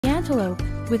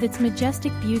antelope, with its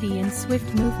majestic beauty and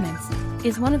swift movements,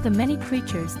 is one of the many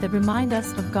creatures that remind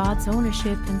us of God's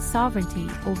ownership and sovereignty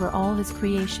over all His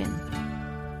creation.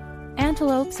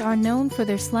 Antelopes are known for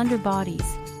their slender bodies,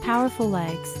 powerful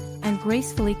legs, and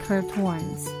gracefully curved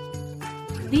horns.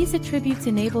 These attributes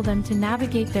enable them to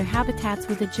navigate their habitats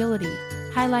with agility,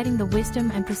 highlighting the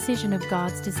wisdom and precision of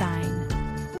God's design.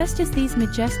 Just as these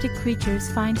majestic creatures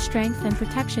find strength and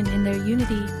protection in their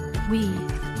unity, we,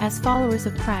 as followers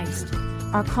of Christ,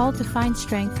 are called to find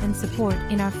strength and support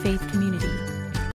in our faith community.